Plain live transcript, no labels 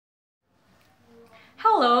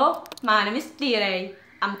Hello, my name is Direy.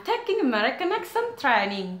 I'm taking American accent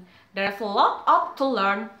training. There's a lot up to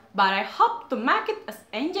learn, but I hope to make it as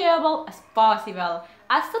enjoyable as possible.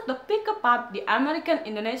 I should pick up the American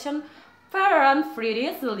Indonesian variant pretty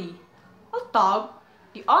easily. Although,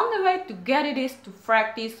 the only way to get it is to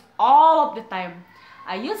practice all of the time.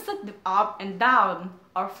 I use it up and down,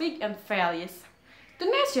 or fake and failures.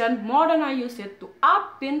 Intonation more than I use it to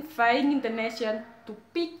up in flying intonation to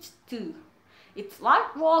pitch too. It's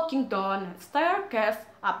like walking down a staircase.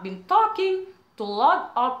 I've been talking to a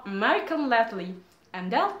lot of Americans lately, and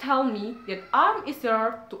they'll tell me that I'm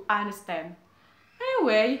easier to understand.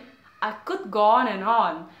 Anyway, I could go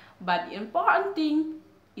on, but the important thing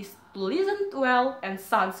is to listen well and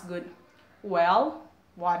sounds good. Well,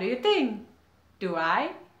 what do you think? Do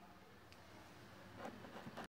I?